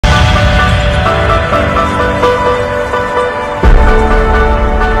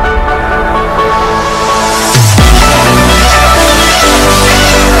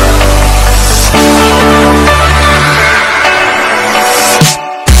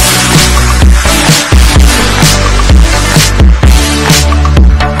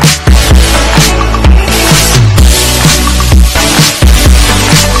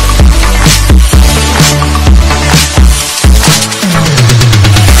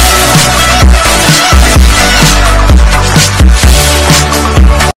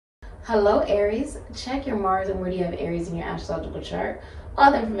Aries, check your Mars and where do you have Aries in your astrological chart.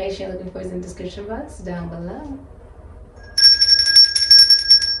 All the information you're looking for is in the description box down below.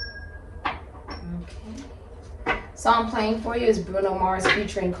 Okay. Song playing for you is Bruno Mars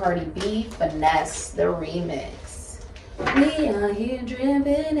featuring Cardi B, Finesse, the remix. We are here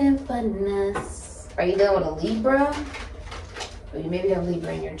driven in finesse. Are you dealing with a Libra? Or you maybe have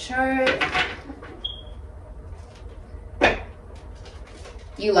Libra in your chart.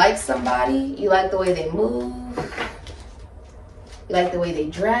 You like somebody, you like the way they move, you like the way they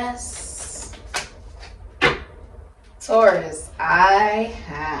dress. Taurus,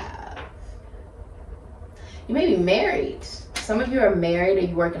 you may be married. Some of you are married, or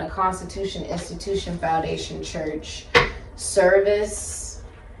you work in a constitution, institution, foundation, church, service.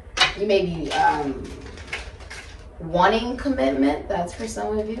 You may be wanting commitment. That's for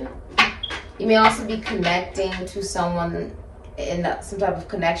some of you. You may also be connecting to someone in some type of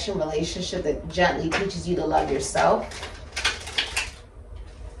connection, relationship that gently teaches you to love yourself.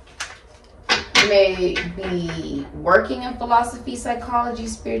 You may be working in philosophy, psychology,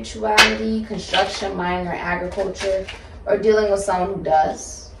 spirituality, construction, mining, or agriculture, or dealing with someone who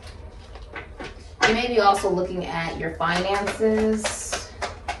does. You may be also looking at your finances.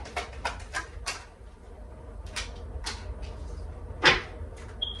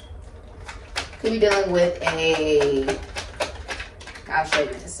 Could be dealing with I'll show you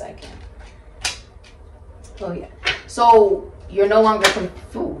in a second. Oh yeah. So you're no longer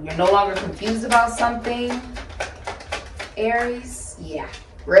confused about something, Aries. Yeah.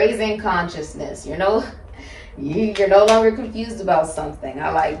 Raising consciousness. You're no longer confused about something. I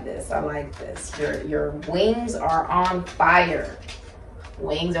like this. I like this. Your wings are on fire.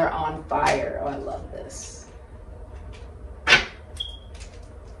 Wings are on fire. Oh, I love this.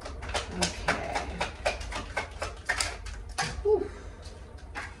 Okay. Whew.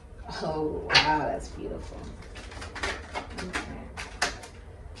 Oh, wow, that's beautiful. Okay.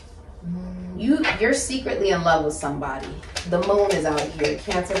 You're secretly in love with somebody. The moon is out here.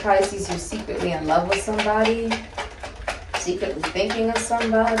 Cancer, Pisces, you're secretly in love with somebody. Secretly thinking of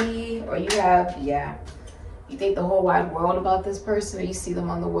somebody. Or you have, you think the whole wide world about this person, or you see them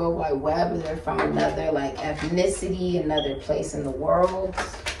on the World Wide Web, or they're from another like ethnicity, another place in the world.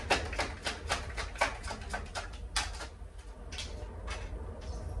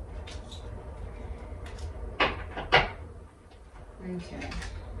 Okay.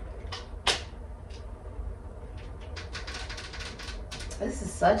 This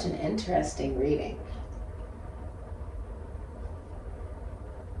is such an interesting reading.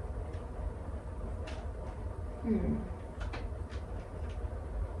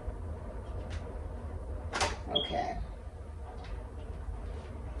 Okay.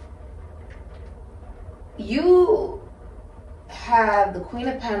 You have the Queen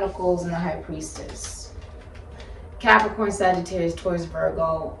of Pentacles and the High Priestess. Capricorn, Sagittarius, Taurus,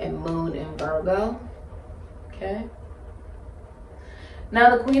 Virgo, and Moon in Virgo. Okay.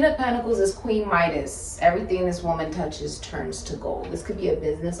 Now the Queen of Pentacles is Queen Midas. Everything this woman touches turns to gold. This could be a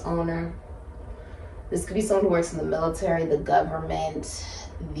business owner. This could be someone who works in the military, the government,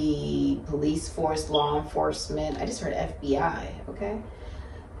 the police force, law enforcement. I just heard FBI, okay?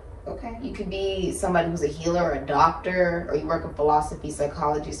 Okay, you could be somebody who's a healer or a doctor, or you work in philosophy,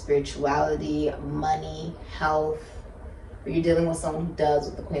 psychology, spirituality, money, health, or you're dealing with someone who does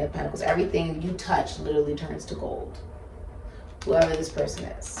with the Queen of Pentacles. Everything you touch literally turns to gold. Whoever this person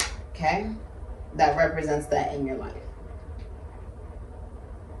is, okay? That represents that in your life.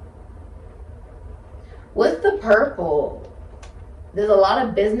 With the purple, there's a lot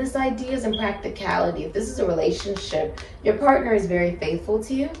of business ideas and practicality. If this is a relationship, your partner is very faithful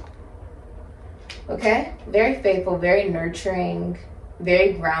to you. Okay? Very faithful, very nurturing,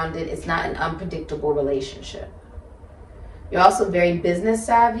 very grounded. It's not an unpredictable relationship. You're also very business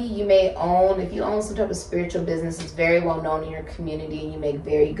savvy. You may own, if you own some type of spiritual business, it's very well known in your community and you make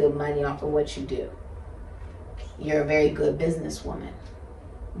very good money off of what you do. You're a very good businesswoman.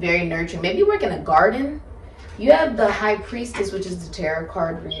 Very nurturing. Maybe you work in a garden. You have the High Priestess, which is the tarot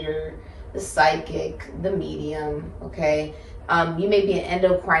card reader, the psychic, the medium, okay? You may be an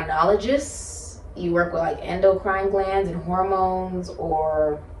endocrinologist. You work with like endocrine glands and hormones,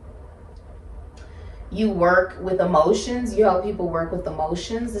 or you work with emotions. You help people work with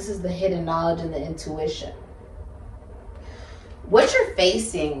emotions. This is the hidden knowledge and the intuition. What you're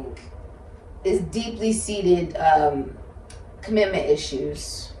facing is deeply seated commitment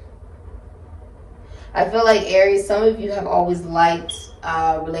issues. I feel like, Aries, some of you have always liked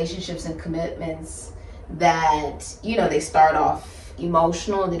relationships and commitments that, you know, they start off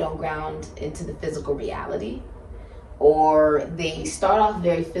emotional and they don't ground into the physical reality. or they start off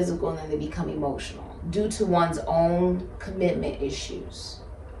very physical and then they become emotional due to one's own commitment issues.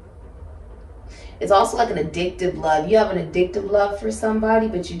 It's also like an addictive love. You have an addictive love for somebody,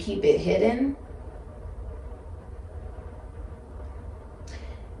 but you keep it hidden.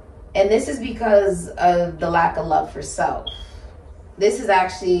 And this is because of the lack of love for self. This is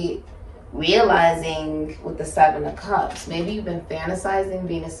actually realizing with the Seven of Cups. Maybe you've been fantasizing,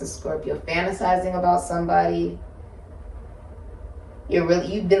 Venus and Scorpio, fantasizing about somebody.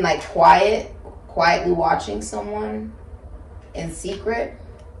 You've been like quietly watching someone in secret.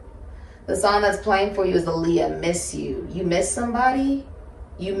 The song that's playing for you is Aaliyah, Miss You. You miss somebody?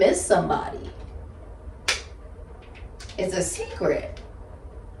 You miss somebody. It's a secret.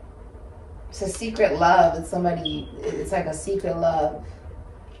 It's a secret love. It's somebody, it's like a secret love.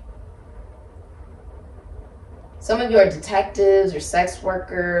 Some of you are detectives or sex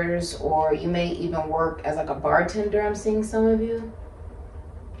workers, or you may even work as like a bartender. I'm seeing some of you.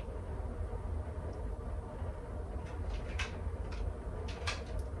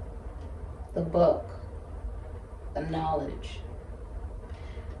 The book, the knowledge.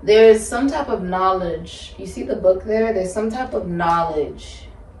 There's some type of knowledge. You see the book there? There's some type of knowledge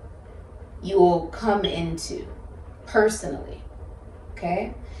you will come into personally,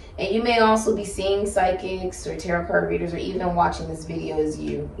 okay? And you may also be seeing psychics or tarot card readers, or even watching this video as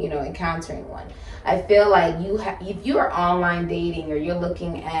you know, encountering one. I feel like if you are online dating or you're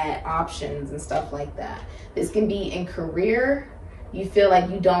looking at options and stuff like that, this can be in career. You feel like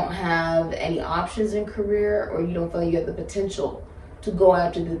you don't have any options in career, or you don't feel like you have the potential to go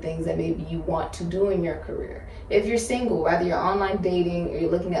after the things that maybe you want to do in your career. If you're single, whether you're online dating or you're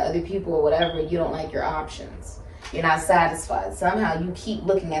looking at other people or whatever, you don't like your options. You're not satisfied. Somehow you keep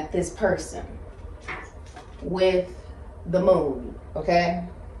looking at this person with the moon, okay?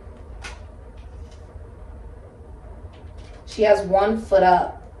 She has 1 foot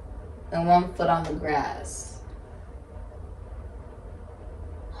up and 1 foot on the grass.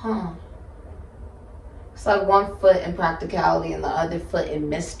 Huh. It's like 1 foot in practicality and the other foot in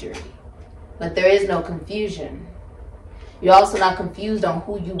mystery. But there is no confusion. You're also not confused on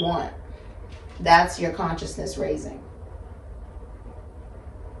who you want. That's your consciousness raising.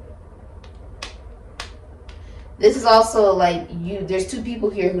 This is also like there's 2 people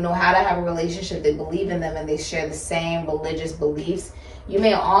here who know how to have a relationship. They believe in them and they share the same religious beliefs. You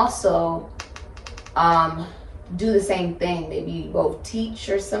may also do the same thing. Maybe you both teach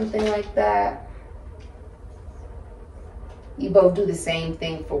or something like that. You both do the same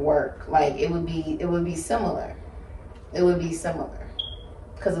thing for work. Like it would be similar. It would be similar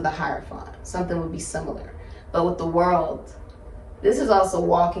because of the Hierophant. Something would be similar. But with the world, this is also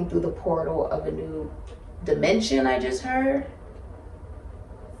walking through the portal of a new dimension. I just heard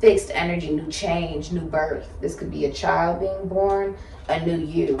fixed energy, new change, new birth. This could be a child being born, a new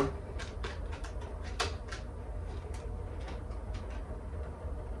you.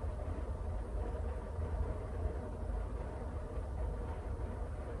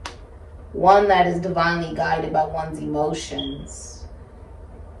 One that is divinely guided by one's emotions.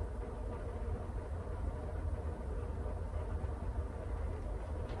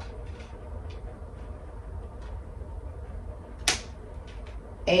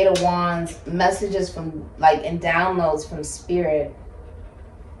 Eight of Wands, messages from, like, and downloads from spirit.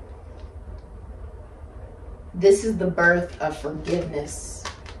 This is the birth of forgiveness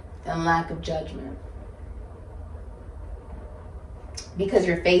and lack of judgment. Because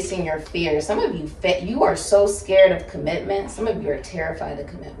you're facing your fear. Some of you are so scared of commitment. Some of you are terrified of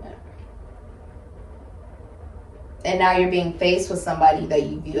commitment. And now you're being faced with somebody that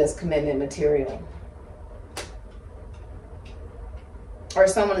you view as commitment material. Or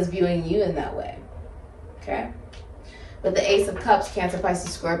someone is viewing you in that way. Okay? But the Ace of Cups, Cancer,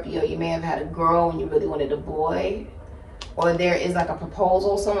 Pisces, Scorpio, you may have had a girl and you really wanted a boy. Or there is like a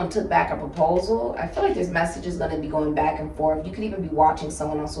proposal. Someone took back a proposal. I feel like there's messages going to be going back and forth. You could even be watching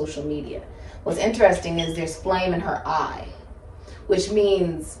someone on social media. What's interesting is there's flame in her eye, which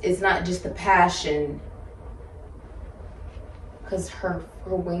means it's not just the passion, because her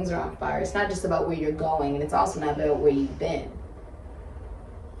wings are on fire. It's not just about where you're going, and it's also not about where you've been.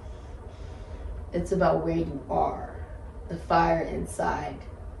 It's about where you are. The fire inside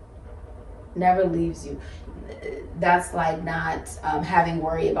never leaves you. That's like not having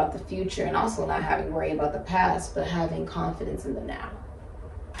worry about the future, and also not having worry about the past, but having confidence in the now.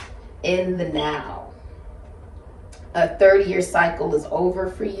 In the now. A 30-year cycle is over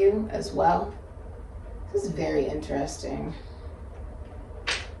for you as well. This is very interesting.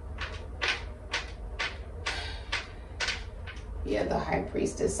 Yeah, the High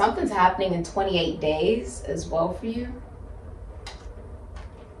Priestess. Something's happening in 28 days as well for you.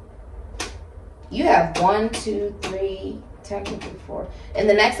 You have 1, 2, 3, technically 4. In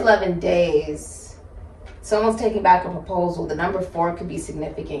the next 11 days, someone's taking back a proposal. The number 4 could be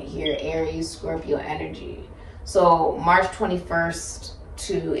significant here. Aries, Scorpio energy. So March 21st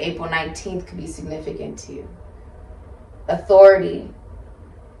to April 19th could be significant to you. Authority.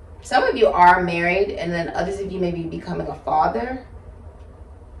 Some of you are married, and then others of you may be becoming a father.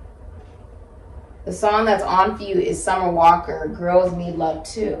 The song that's on for you is Summer Walker, Girls Need Love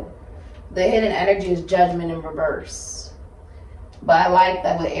Too. The hidden energy is Judgment in reverse. But I like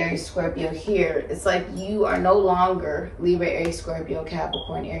that with Aries, Scorpio here. It's like you are no longer Libra, Aries, Scorpio,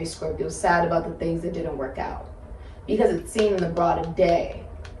 Capricorn, Aries, Scorpio, sad about the things that didn't work out. Because it's seen in the broad of day,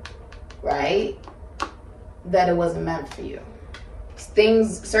 right? That it wasn't meant for you.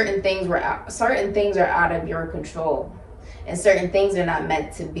 Certain things are out of your control, and certain things are not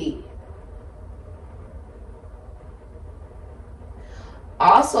meant to be.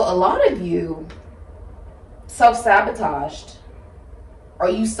 Also, a lot of you self-sabotaged, or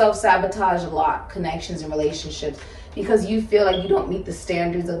you self-sabotage a lot, connections and relationships, because you feel like you don't meet the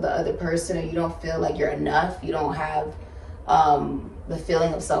standards of the other person, or you don't feel like you're enough. You don't have the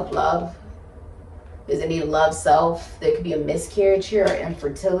feeling of self-love. There's a need to love self. There could be a miscarriage here, or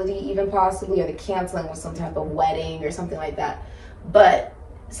infertility even possibly, or the canceling of some type of wedding or something like that. But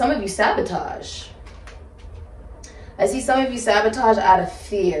some of you sabotage. I see some of you sabotage out of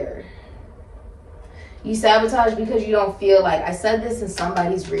fear. You sabotage because you don't feel like, I said this in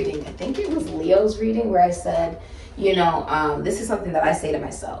somebody's reading, I think it was Leo's reading, where I said, you know, this is something that I say to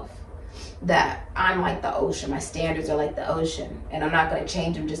myself, that I'm like the ocean. My standards are like the ocean, and I'm not going to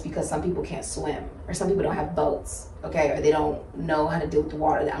change them just because some people can't swim, or some people don't have boats, okay, or they don't know how to deal with the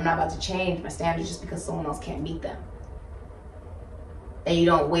water. I'm not about to change my standards just because someone else can't meet them. And you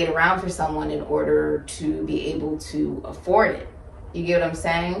don't wait around for someone in order to be able to afford it. You get what I'm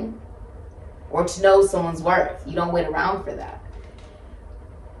saying? Or to know someone's worth. You don't wait around for that.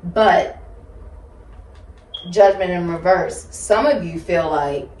 But Judgment in reverse. Some of you feel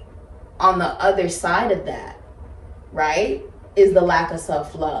like on the other side of that, right, is the lack of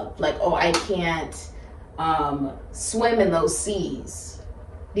self-love. Like, oh, I can't swim in those seas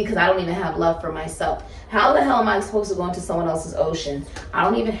because I don't even have love for myself. How the hell am I supposed to go into someone else's ocean? I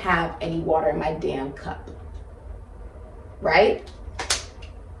don't even have any water in my damn cup. Right?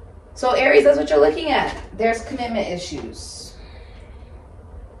 So Aries, that's what you're looking at. There's commitment issues.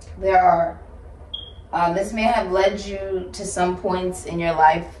 There are, this may have led you to some points in your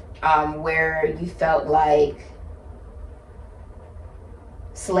life where you felt like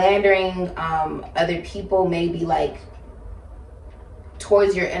slandering other people, maybe like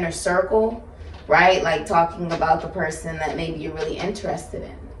towards your inner circle, right? Like talking about the person that maybe you're really interested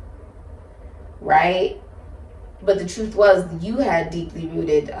in, right? But the truth was, you had deeply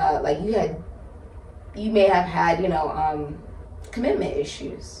rooted, like you may have had, you know, commitment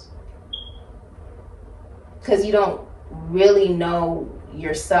issues, because you don't really know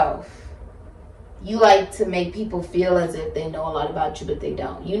yourself. You like to make people feel as if they know a lot about you, but they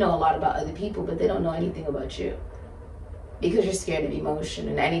don't. You know a lot about other people, but they don't know anything about you, because you're scared of emotion.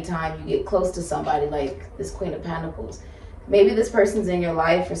 And anytime you get close to somebody like this Queen of Pentacles, maybe this person's in your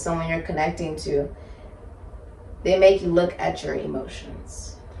life or someone you're connecting to, they make you look at your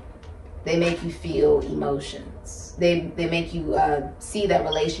emotions. They make you feel emotions. They make you see that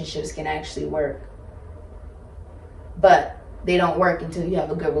relationships can actually work. But they don't work until you have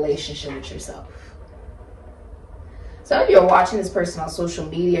a good relationship with yourself. Some of you are watching this person on social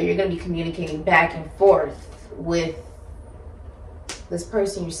media. You're going to be communicating back and forth with this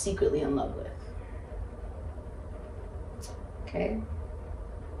person you're secretly in love with. Okay?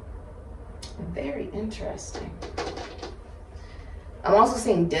 Very interesting. I'm also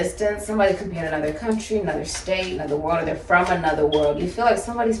seeing distance. Somebody could be in another country, another state, another world, or they're from another world. You feel like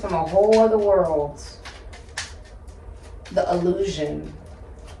somebody's from a whole other world. The illusion.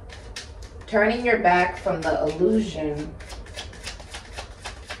 Turning your back from the illusion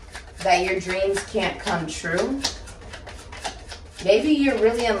that your dreams can't come true. Maybe you're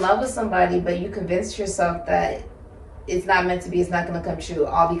really in love with somebody, but you convinced yourself that it's not meant to be, it's not going to come true,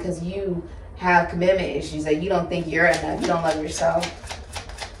 all because you have commitment issues, that you don't think you're enough, you don't love yourself.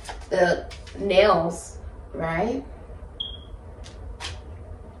 The nails, right?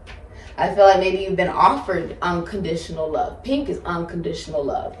 I feel like maybe you've been offered unconditional love. Pink is unconditional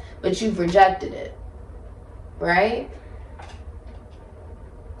love, but you've rejected it, right?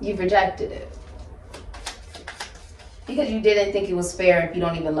 You've rejected it because you didn't think it was fair if you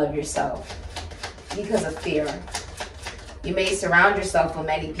don't even love yourself, because of fear. You may surround yourself with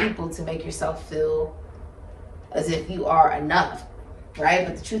many people to make yourself feel as if you are enough, right?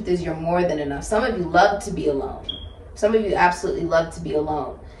 But the truth is you're more than enough. Some of you love to be alone. Some of you absolutely love to be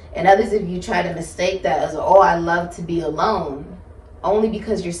alone. And others of you try to mistake that as, oh, I love to be alone, only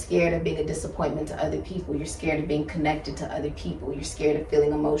because you're scared of being a disappointment to other people. You're scared of being connected to other people. You're scared of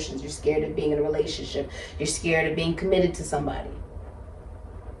feeling emotions. You're scared of being in a relationship. You're scared of being committed to somebody.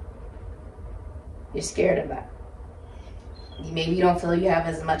 You're scared of that. Maybe you don't feel you have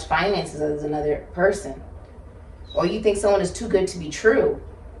as much finances as another person. Or you think someone is too good to be true.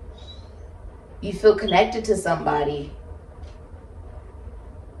 You feel connected to somebody.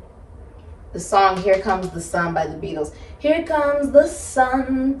 The song Here Comes the Sun by the Beatles. Here comes the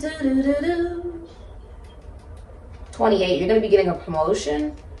sun. Doo -doo -doo -doo. 28, you're going to be getting a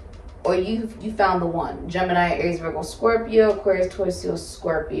promotion, or you found the one. Gemini, Aries, Virgo, Scorpio, Aquarius, Taurus,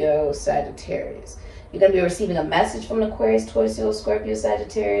 Scorpio, Sagittarius. You're going to be receiving a message from Aquarius, Taurus, Scorpio,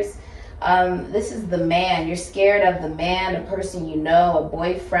 Sagittarius. This is the man. You're scared of the man, a person you know, a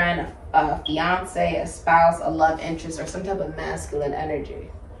boyfriend, a fiance, a spouse, a love interest, or some type of masculine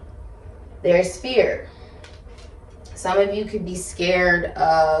energy. There's fear. Some of you could be scared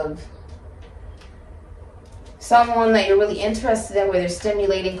of someone that you're really interested in, where they're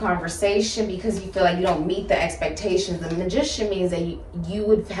stimulating conversation because you feel like you don't meet the expectations. The Magician means that you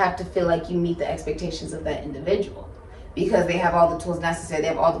would have to feel like you meet the expectations of that individual because they have all the tools necessary. They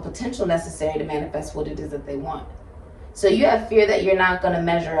have all the potential necessary to manifest what it is that they want. So you have fear that you're not going to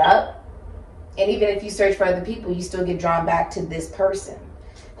measure up. And even if you search for other people, you still get drawn back to this person.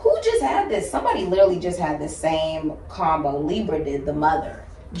 Who just had this? Somebody literally just had the same combo. Libra did, the mother.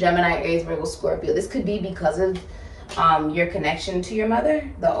 Gemini, Aries, Virgo, Scorpio. This could be because of your connection to your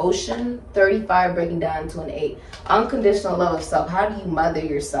mother. The ocean, 35 breaking down to an 8. Unconditional love of self. How do you mother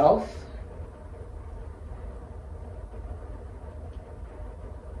yourself?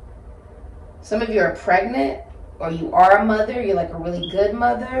 Some of you are pregnant, or you are a mother. You're like a really good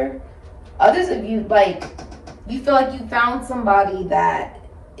mother. Others of you, like, you feel like you found somebody that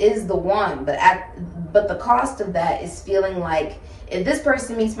is the one, but the cost of that is feeling like, if this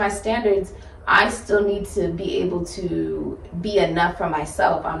person meets my standards, I still need to be able to be enough for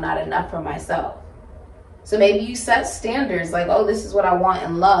myself. I'm not enough for myself. So maybe you set standards like, oh, this is what I want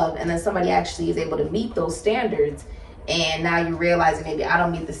in love, and then somebody actually is able to meet those standards, and now you realize that maybe I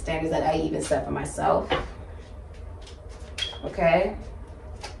don't meet the standards that I even set for myself. Okay?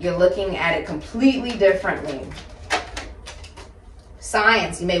 You're looking at it completely differently.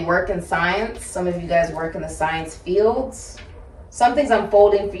 Science, you may work in science. Some of you guys work in the science fields. Something's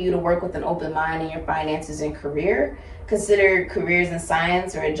unfolding for you to work with an open mind in your finances and career. Consider careers in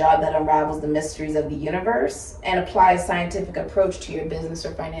science or a job that unravels the mysteries of the universe and apply a scientific approach to your business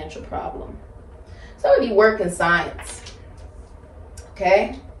or financial problem. Some of you work in science,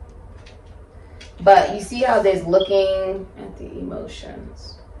 okay? But you see how there's looking at the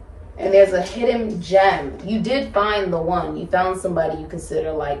emotions. And there's a hidden gem. You did find the one. You found somebody you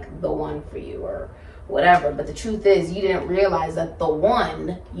consider like the one for you or whatever. But the truth is you didn't realize that the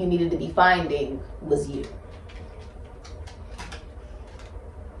one you needed to be finding was you.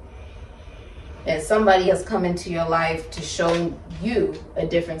 And somebody has come into your life to show you a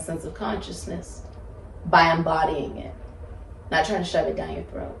different sense of consciousness by embodying it. Not trying to shove it down your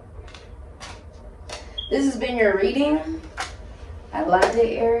throat. This has been your reading. I loved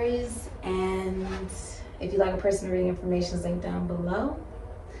it, Aries, and if you'd like a personal reading, information is linked down below.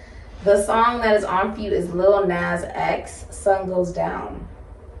 The song that is on for you is Lil Nas X, Sun Goes Down.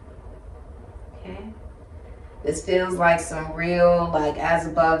 Okay? This feels like some real, like, as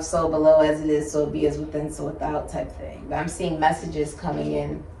above, so below, as it is, so be as within, so without type thing. But I'm seeing messages coming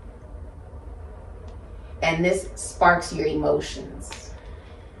in, and this sparks your emotions.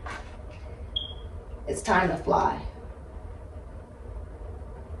 It's time to fly.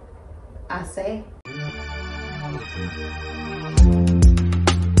 I say.